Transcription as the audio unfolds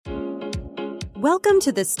Welcome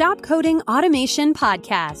to the Stop Coding Automation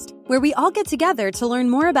podcast, where we all get together to learn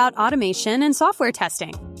more about automation and software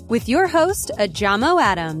testing with your host, Ajamo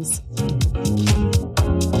Adams.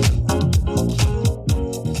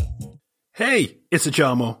 Hey, it's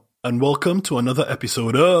Ajamo, and welcome to another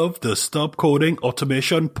episode of the Stop Coding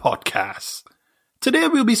Automation podcast. Today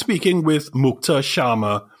we'll be speaking with Mukta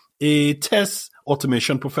Sharma, a test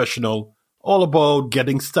automation professional, all about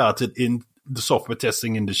getting started in the software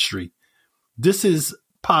testing industry. This is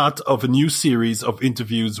part of a new series of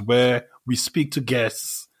interviews where we speak to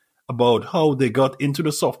guests about how they got into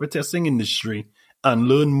the software testing industry and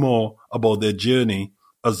learn more about their journey,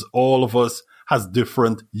 as all of us has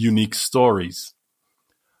different unique stories.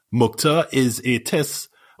 Mukta is a test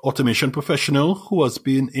automation professional who has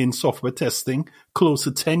been in software testing close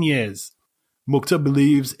to 10 years. Mukta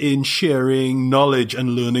believes in sharing knowledge and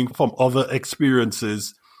learning from other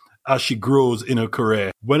experiences as she grows in her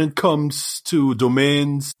career. When it comes to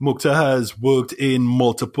domains, Mukta has worked in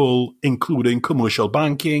multiple, including commercial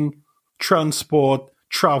banking, transport,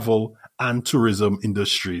 travel, and tourism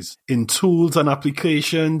industries. In tools and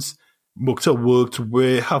applications,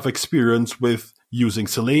 Mukta have experience with using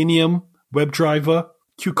Selenium, WebDriver,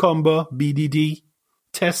 Cucumber, BDD,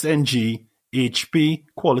 TestNG, HP,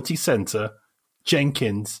 Quality Center,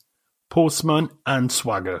 Jenkins, Postman, and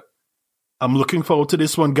Swagger. I'm looking forward to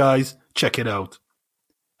this one, guys. Check it out.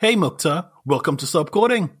 Hey, Mukta. Welcome to Stop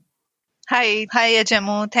Coding. Hi,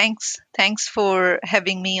 Ajamo. Thanks for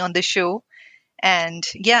having me on the show. And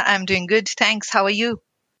yeah, I'm doing good. Thanks. How are you?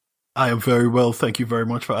 I am very well. Thank you very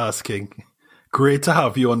much for asking. Great to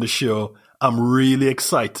have you on the show. I'm really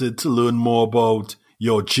excited to learn more about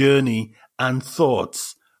your journey and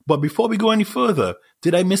thoughts. But before we go any further,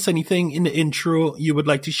 did I miss anything in the intro you would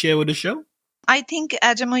like to share with the show? I think,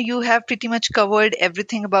 Ajamo, you have pretty much covered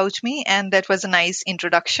everything about me, and that was a nice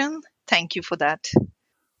introduction. Thank you for that.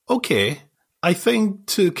 Okay. I think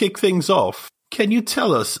to kick things off, can you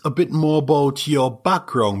tell us a bit more about your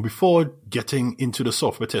background before getting into the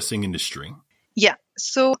software testing industry? Yeah.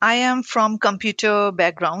 So I am from computer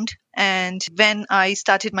background, and when I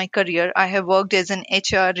started my career, I have worked as an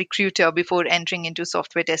HR recruiter before entering into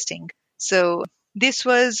software testing. So this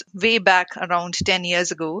was way back around 10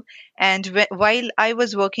 years ago. And while I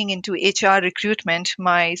was working into HR recruitment,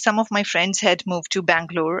 some of my friends had moved to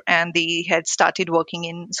Bangalore and they had started working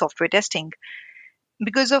in software testing.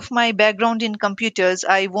 Because of my background in computers,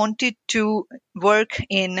 I wanted to work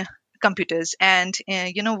in computers. And,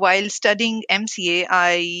 while studying MCA,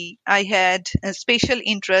 I had a special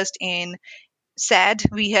interest in SAD.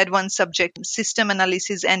 We had one subject, system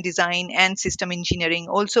analysis and design and system engineering.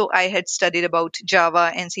 Also, I had studied about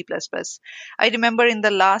Java and C++. I remember in the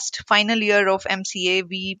last final year of MCA,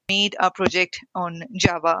 we made a project on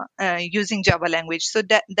Java using Java language. So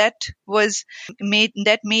that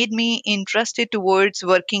made me interested towards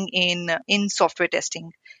working in software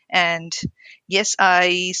testing. And yes,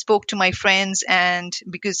 I spoke to my friends, and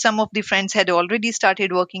because some of the friends had already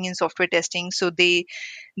started working in software testing, so they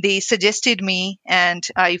suggested me and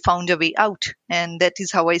I found a way out. And that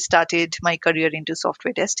is how I started my career into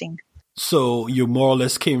software testing. So you more or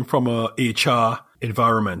less came from a HR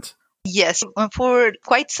environment. Yes, for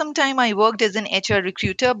quite some time I worked as an HR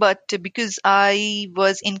recruiter, but because I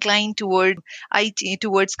was inclined toward IT,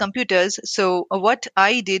 towards computers, so what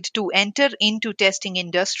I did to enter into testing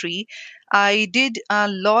industry, I did a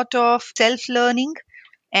lot of self-learning.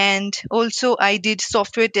 And also I did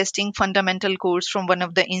software testing fundamental course from one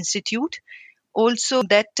of the institute. Also,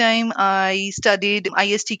 that time I studied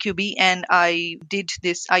ISTQB and I did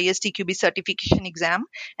this ISTQB certification exam.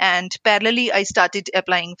 And parallelly, I started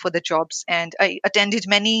applying for the jobs and I attended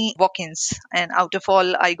many walk-ins. And out of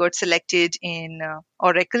all, I got selected in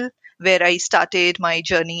Oracle, where I started my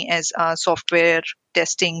journey as a software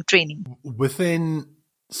testing training. Within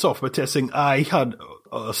software testing, I had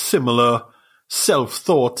a similar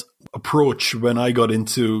self-thought approach when I got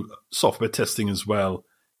into software testing as well.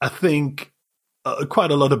 I think quite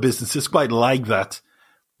a lot of businesses quite like that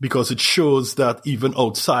because it shows that even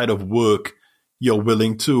outside of work, you're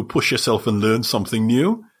willing to push yourself and learn something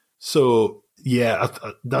new. So yeah,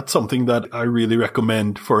 that's something that I really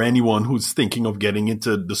recommend for anyone who's thinking of getting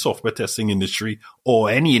into the software testing industry or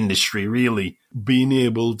any industry really, being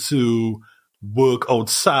able to work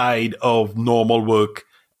outside of normal work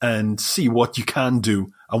and see what you can do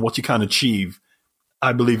and what you can achieve.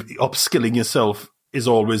 I believe upskilling yourself is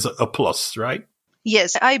always a plus, right?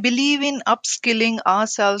 Yes, I believe in upskilling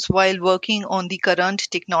ourselves while working on the current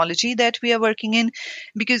technology that we are working in,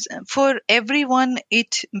 because for everyone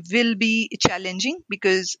it will be challenging,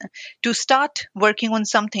 because to start working on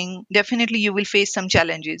something, definitely you will face some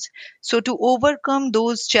challenges. So to overcome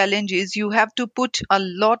those challenges, you have to put a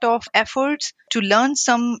lot of efforts to learn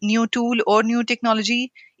some new tool or new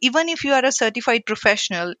technology. Even if you are a certified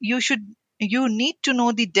professional, you need to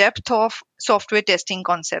know the depth of software testing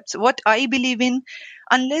concepts. What I believe in,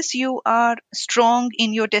 unless you are strong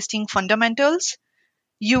in your testing fundamentals,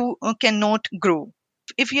 you cannot grow.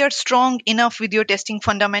 If you are strong enough with your testing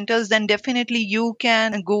fundamentals, then definitely you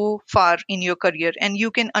can go far in your career, and you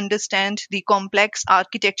can understand the complex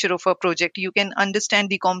architecture of a project. You can understand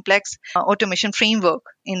the complex automation framework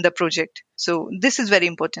in the project. So this is very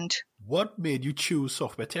important. What made you choose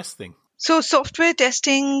software testing? So software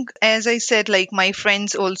testing, as I said, like my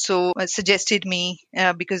friends also suggested me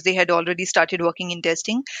because they had already started working in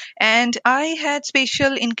testing. And I had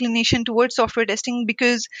special inclination towards software testing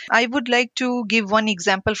because I would like to give one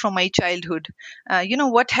example from my childhood.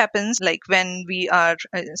 What happens like when we are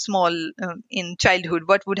small in childhood,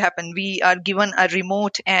 what would happen? We are given a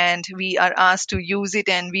remote and we are asked to use it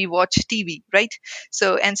and we watch TV, right?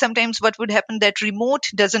 So, and sometimes what would happen, that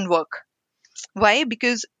remote doesn't work. Why?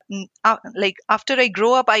 Because like after I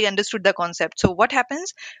grow up, I understood the concept. So what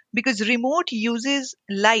happens? Because remote uses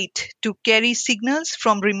light to carry signals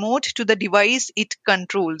from remote to the device it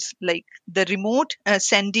controls, like the remote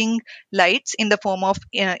sending lights in the form of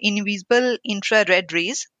invisible infrared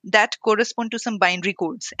rays that correspond to some binary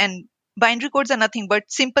codes. And binary codes are nothing but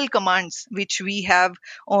simple commands which we have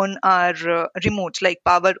on our remote, like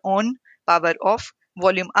power on, power off,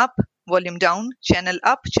 volume up, volume down, channel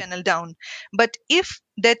up, channel down. But if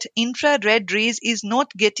that infrared rays is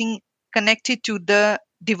not getting connected to the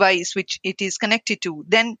device which it is connected to,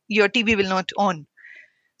 then your TV will not on.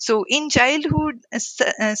 So in childhood,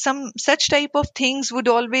 some such type of things would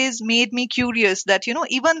always made me curious that,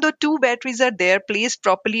 even though two batteries are there placed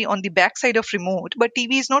properly on the backside of remote, but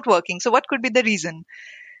TV is not working. So what could be the reason?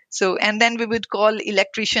 So, and then we would call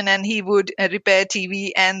electrician and he would repair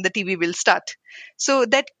TV and the TV will start. So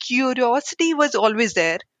that curiosity was always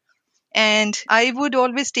there, and I would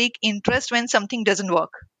always take interest when something doesn't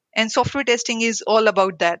work. And software testing is all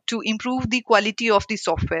about that. To improve the quality of the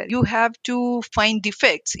software, you have to find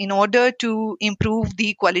defects in order to improve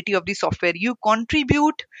the quality of the software. You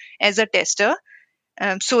contribute as a tester,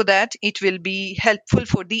 so that it will be helpful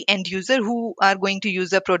for the end user who are going to use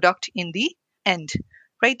the product in the end,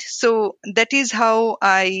 right? So that is how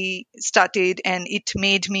I started, and it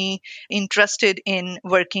made me interested in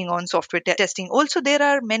working on software testing. Also, there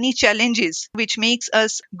are many challenges which makes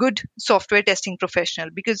us good software testing professional,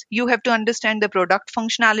 because you have to understand the product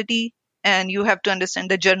functionality and you have to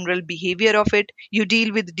understand the general behavior of it. You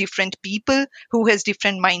deal with different people who has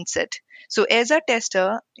different mindset. So as a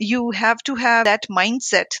tester, you have to have that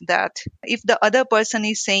mindset that if the other person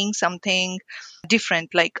is saying something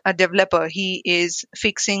different, like a developer, he is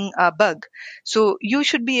fixing a bug. So you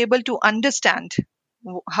should be able to understand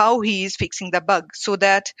how he is fixing the bug, so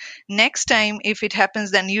that next time if it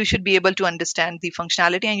happens, then you should be able to understand the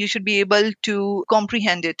functionality and you should be able to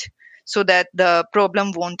comprehend it so that the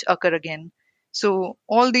problem won't occur again. So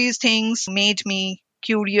all these things made me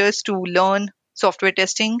curious to learn software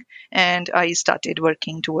testing, and I started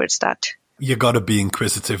working towards that. You gotta be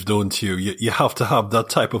inquisitive, don't you? You have to have that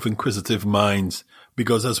type of inquisitive minds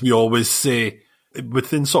because, as we always say,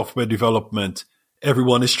 within software development,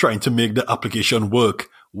 everyone is trying to make the application work,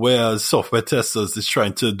 whereas software testers is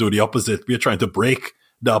trying to do the opposite. We're trying to break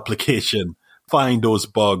the application, find those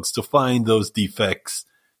bugs, to find those defects.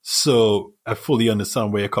 So I fully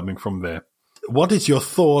understand where you're coming from there. What is your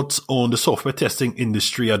thoughts on the software testing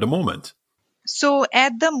industry at the moment? So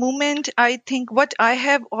at the moment, I think what I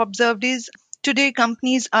have observed is today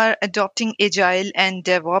companies are adopting agile and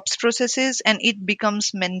DevOps processes, and it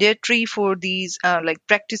becomes mandatory for these like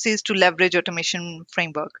practices to leverage automation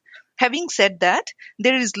framework. Having said that,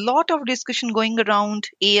 there is a lot of discussion going around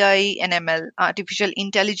AI and ML, artificial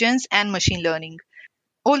intelligence and machine learning.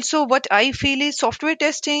 Also, what I feel is software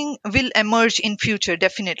testing will emerge in future,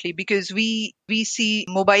 definitely, because we see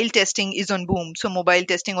mobile testing is on boom. So mobile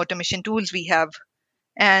testing automation tools we have,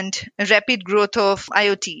 and rapid growth of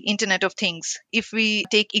IoT, Internet of Things. If we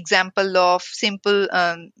take example of simple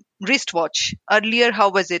wristwatch, earlier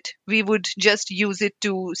how was it? We would just use it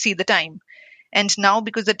to see the time. And now,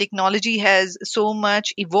 because the technology has so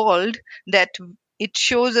much evolved, that it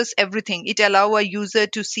shows us everything. It allow a user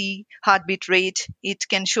to see heartbeat rate. It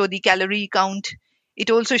can show the calorie count.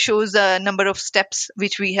 It also shows the number of steps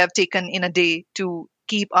which we have taken in a day to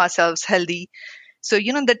keep ourselves healthy. So,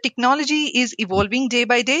 the technology is evolving day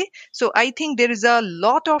by day. So I think there is a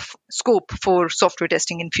lot of scope for software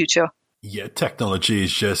testing in future. Yeah, technology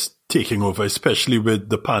is just taking over, especially with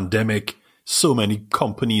the pandemic. So many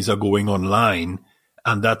companies are going online,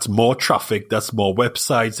 and that's more traffic, that's more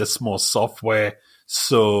websites, that's more software.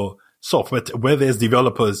 So software, where there's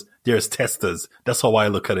developers, there's testers. That's how I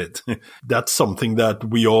look at it. That's something that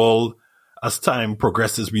we all, as time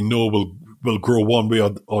progresses, we know will grow one way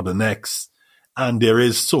or the next. And there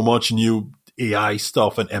is so much new AI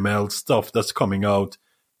stuff and ML stuff that's coming out,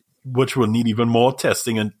 which will need even more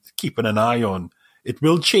testing and keeping an eye on. It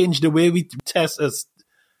will change the way we test as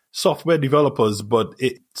software developers, but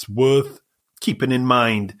it's worth keeping in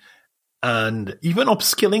mind and even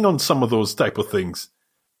upskilling on some of those type of things.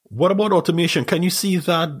 What about automation? Can you see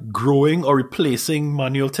that growing or replacing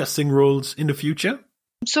manual testing roles in the future?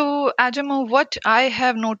 So, Adamo, what I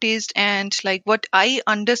have noticed and like what I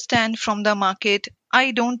understand from the market,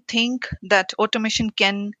 I don't think that automation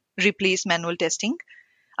can replace manual testing.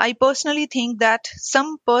 I personally think that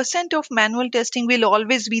some percent of manual testing will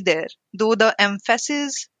always be there, though the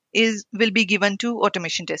emphasis is will be given to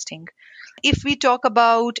automation testing. If we talk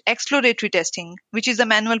about exploratory testing, which is a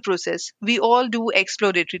manual process, we all do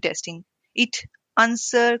exploratory testing. It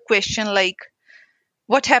answer question like,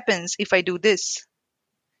 what happens if I do this?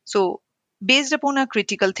 So, based upon a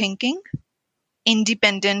critical thinking,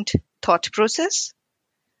 independent thought process,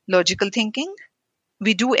 logical thinking,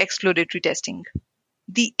 we do exploratory testing.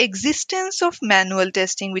 The existence of manual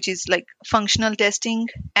testing, which is like functional testing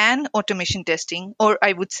and automation testing, or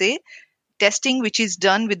I would say testing which is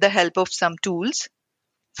done with the help of some tools,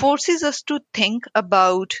 forces us to think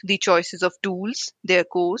about the choices of tools, their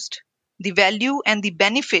cost, the value, and the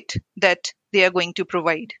benefit that they are going to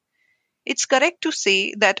provide. It's correct to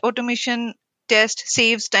say that automation test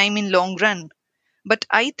saves time in long run, but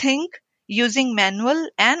I think using manual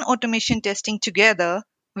and automation testing together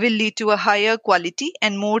will lead to a higher quality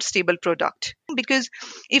and more stable product. Because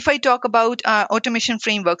if I talk about automation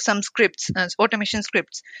framework, some scripts, automation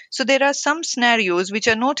scripts, so there are some scenarios which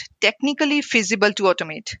are not technically feasible to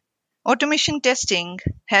automate. Automation testing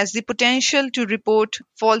has the potential to report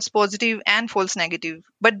false positive and false negative,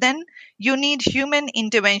 but then you need human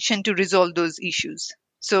intervention to resolve those issues.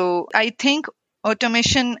 So I think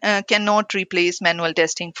automation cannot replace manual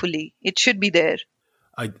testing fully. It should be there.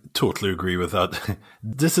 I totally agree with that.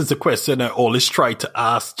 This is a question I always try to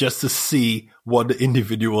ask just to see what the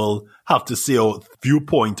individual have to say or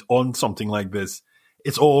viewpoint on something like this.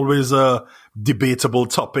 It's always a debatable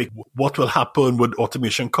topic. What will happen when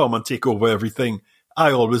automation come and take over everything?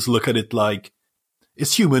 I always look at it like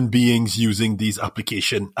it's human beings using these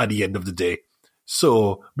applications at the end of the day.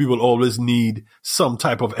 So we will always need some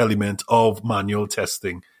type of element of manual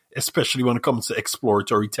testing, especially when it comes to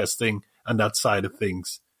exploratory testing and that side of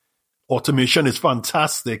things. Automation is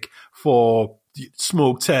fantastic for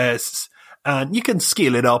smoke tests, and you can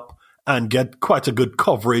scale it up and get quite a good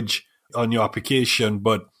coverage on your application.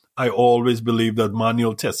 But I always believe that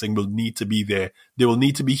manual testing will need to be there. There will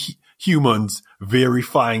need to be humans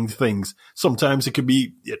verifying things. Sometimes it could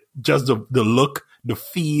be just the look, the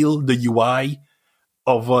feel, the UI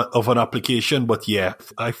of an application. But yeah,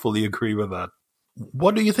 I fully agree with that.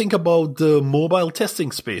 What do you think about the mobile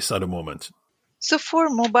testing space at the moment? So for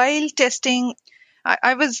mobile testing,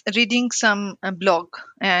 I was reading some blog,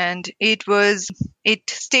 and it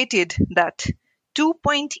stated that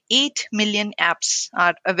 2.8 million apps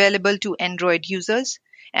are available to Android users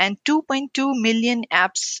and 2.2 million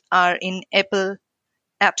apps are in Apple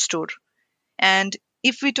App Store. And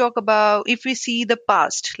if we see the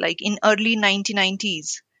past, like in early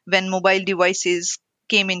 1990s, when mobile devices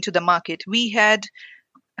came into the market, we had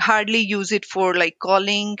hardly use it for like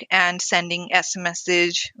calling and sending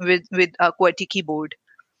SMS with a QWERTY keyboard,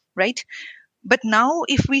 right? But now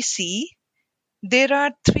if we see, there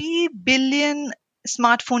are 3 billion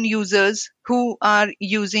smartphone users who are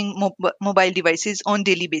using mobile devices on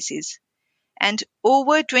daily basis, and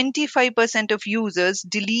over 25% of users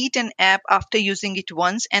delete an app after using it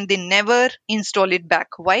once and they never install it back.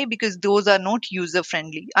 Why? Because those are not user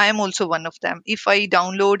friendly. I am also one of them. If I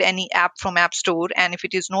download any app from App Store and if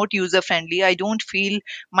it is not user friendly, I don't feel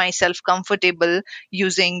myself comfortable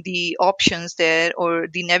using the options there or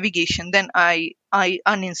the navigation, then I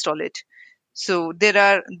uninstall it. So there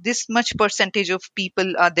are this much percentage of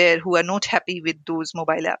people are there who are not happy with those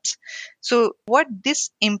mobile apps. So what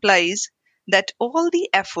this implies, that all the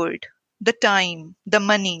effort, the time, the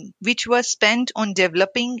money which was spent on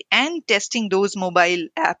developing and testing those mobile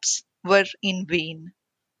apps were in vain.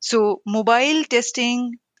 So mobile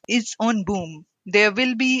testing is on boom. there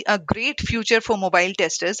will be a great future for mobile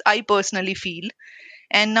testers, I personally feel.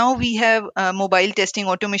 And now we have mobile testing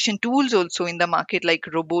automation tools also in the market like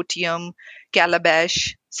Robotium,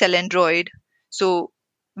 Calabash, Selendroid. So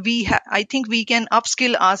I think we can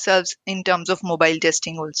upskill ourselves in terms of mobile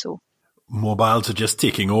testing also. Mobiles are just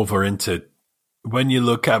taking over into when you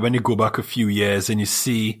go back a few years and you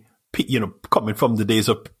see, coming from the days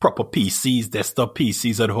of proper PCs, desktop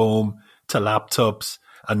PCs at home to laptops,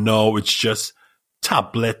 and now it's just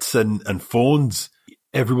tablets and phones.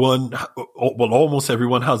 Almost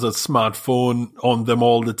everyone has a smartphone on them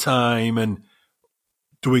all the time and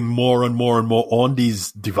doing more and more and more on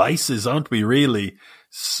these devices, aren't we really?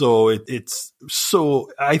 So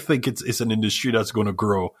I think it's an industry that's going to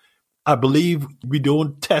grow. I believe we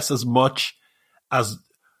don't test as much as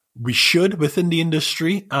we should within the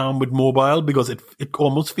industry with mobile, because it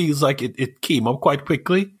almost feels like it came up quite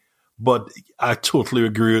quickly. But I totally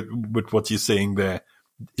agree with what you're saying there.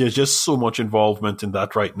 There's just so much involvement in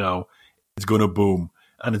that right now. It's going to boom,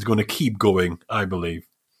 and it's going to keep going, I believe.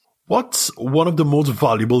 What's one of the most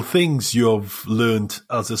valuable things you've learned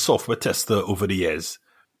as a software tester over the years?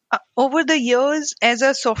 Over the years, as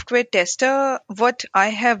a software tester, what I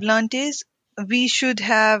have learned is we should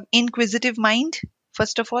have inquisitive mind,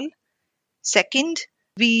 first of all. Second,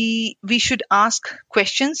 we should ask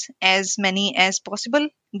questions, as many as possible.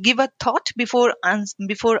 Give a thought before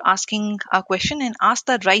asking a question, and ask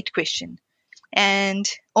the right question. And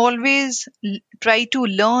always try to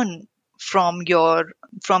learn from your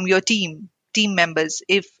team members.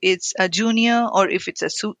 If it's a junior or if it's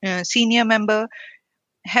a senior member,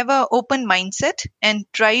 have an open mindset and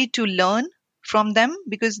try to learn from them,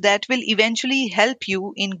 because that will eventually help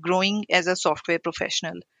you in growing as a software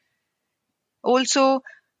professional. Also,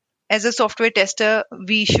 as a software tester,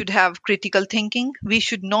 we should have critical thinking. We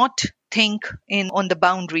should not think in on the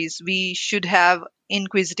boundaries. We should have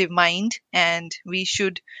inquisitive mind, and we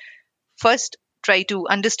should first try to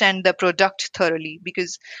understand the product thoroughly,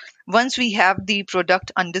 because once we have the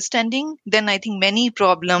product understanding, then I think many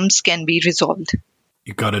problems can be resolved.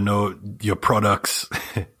 You got to know your products.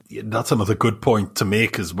 That's another good point to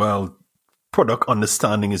make as well. Product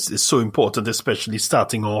understanding is so important, especially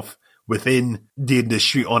starting off within the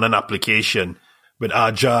industry on an application with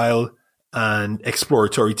agile and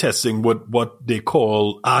exploratory testing, what they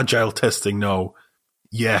call agile testing now.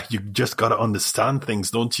 Yeah, you just got to understand things,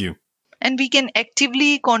 don't you? And we can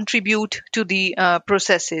actively contribute to the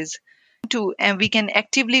processes. And we can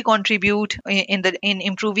actively contribute in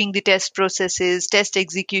improving the test processes, test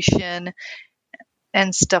execution,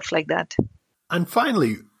 and stuff like that. And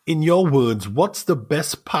finally, in your words, what's the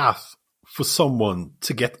best path for someone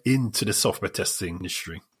to get into the software testing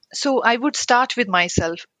industry? So I would start with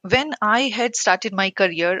myself. When I had started my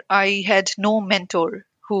career, I had no mentor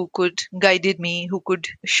who could guided me, who could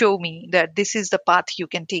show me that this is the path you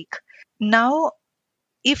can take. Now,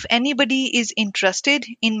 if anybody is interested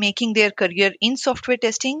in making their career in software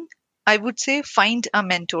testing, I would say find a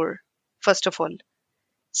mentor, first of all.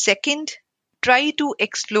 Second, try to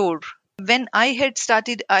explore. When I had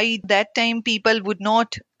started, that time people would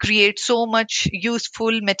not create so much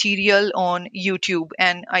useful material on YouTube,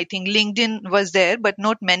 and I think LinkedIn was there, but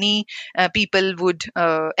not many people would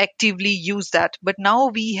actively use that. But now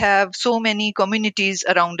we have so many communities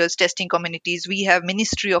around us, testing communities. We have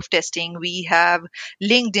Ministry of Testing, we have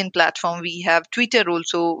LinkedIn platform, we have Twitter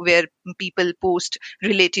also, where people post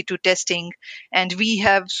related to testing, and we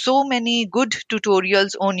have so many good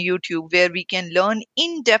tutorials on YouTube where we can learn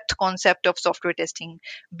in-depth concept of software testing,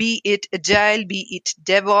 be it agile, be it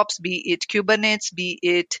DevOps, be it Kubernetes, be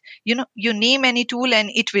it, you name any tool and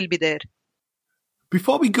it will be there.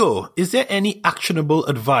 Before we go, is there any actionable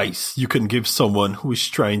advice you can give someone who is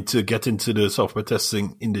trying to get into the software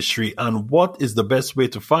testing industry, and what is the best way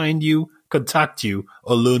to find you, contact you,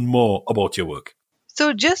 or learn more about your work?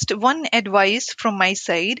 So just one advice from my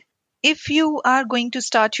side. If you are going to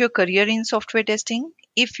start your career in software testing,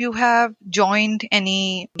 if you have joined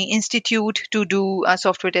any institute to do a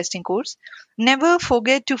software testing course, never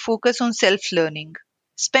forget to focus on self-learning.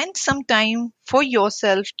 Spend some time for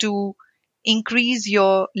yourself to increase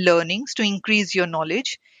your learnings, to increase your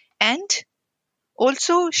knowledge, and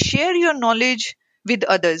also share your knowledge with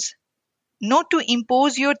others. Not to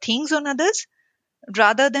impose your things on others,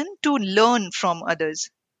 rather than to learn from others.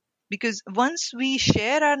 Because once we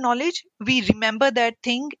share our knowledge, we remember that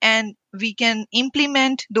thing and we can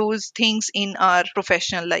implement those things in our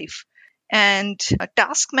professional life. And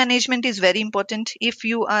task management is very important. If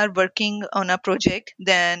you are working on a project,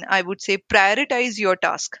 then I would say prioritize your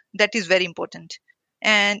task. That is very important.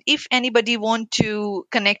 And if anybody want to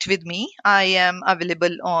connect with me, I am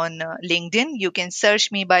available on LinkedIn. You can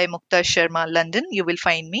search me by Mukta Sharma London. You will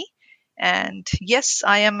find me. And yes,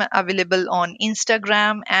 I am available on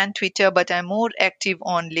Instagram and Twitter, but I'm more active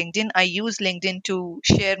on LinkedIn. I use LinkedIn to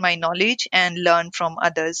share my knowledge and learn from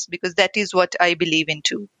others because that is what I believe in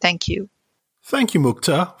too. Thank you. Thank you,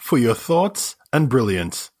 Mukta, for your thoughts and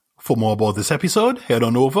brilliance. For more about this episode, head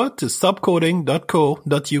on over to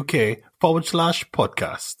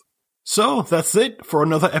stopcoding.co.uk/podcast. So that's it for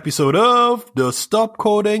another episode of the Stop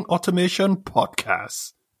Coding Automation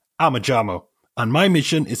Podcast. I'm Ajamo, and my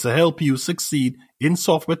mission is to help you succeed in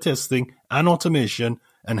software testing and automation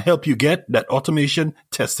and help you get that automation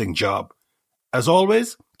testing job. As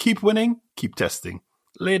always, keep winning, keep testing.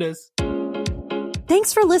 Laters.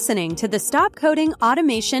 Thanks for listening to the Stop Coding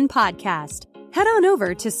Automation Podcast. Head on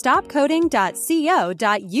over to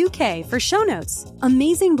stopcoding.co.uk for show notes,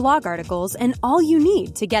 amazing blog articles, and all you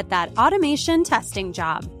need to get that automation testing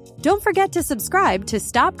job. Don't forget to subscribe to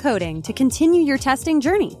Stop Coding to continue your testing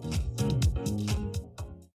journey.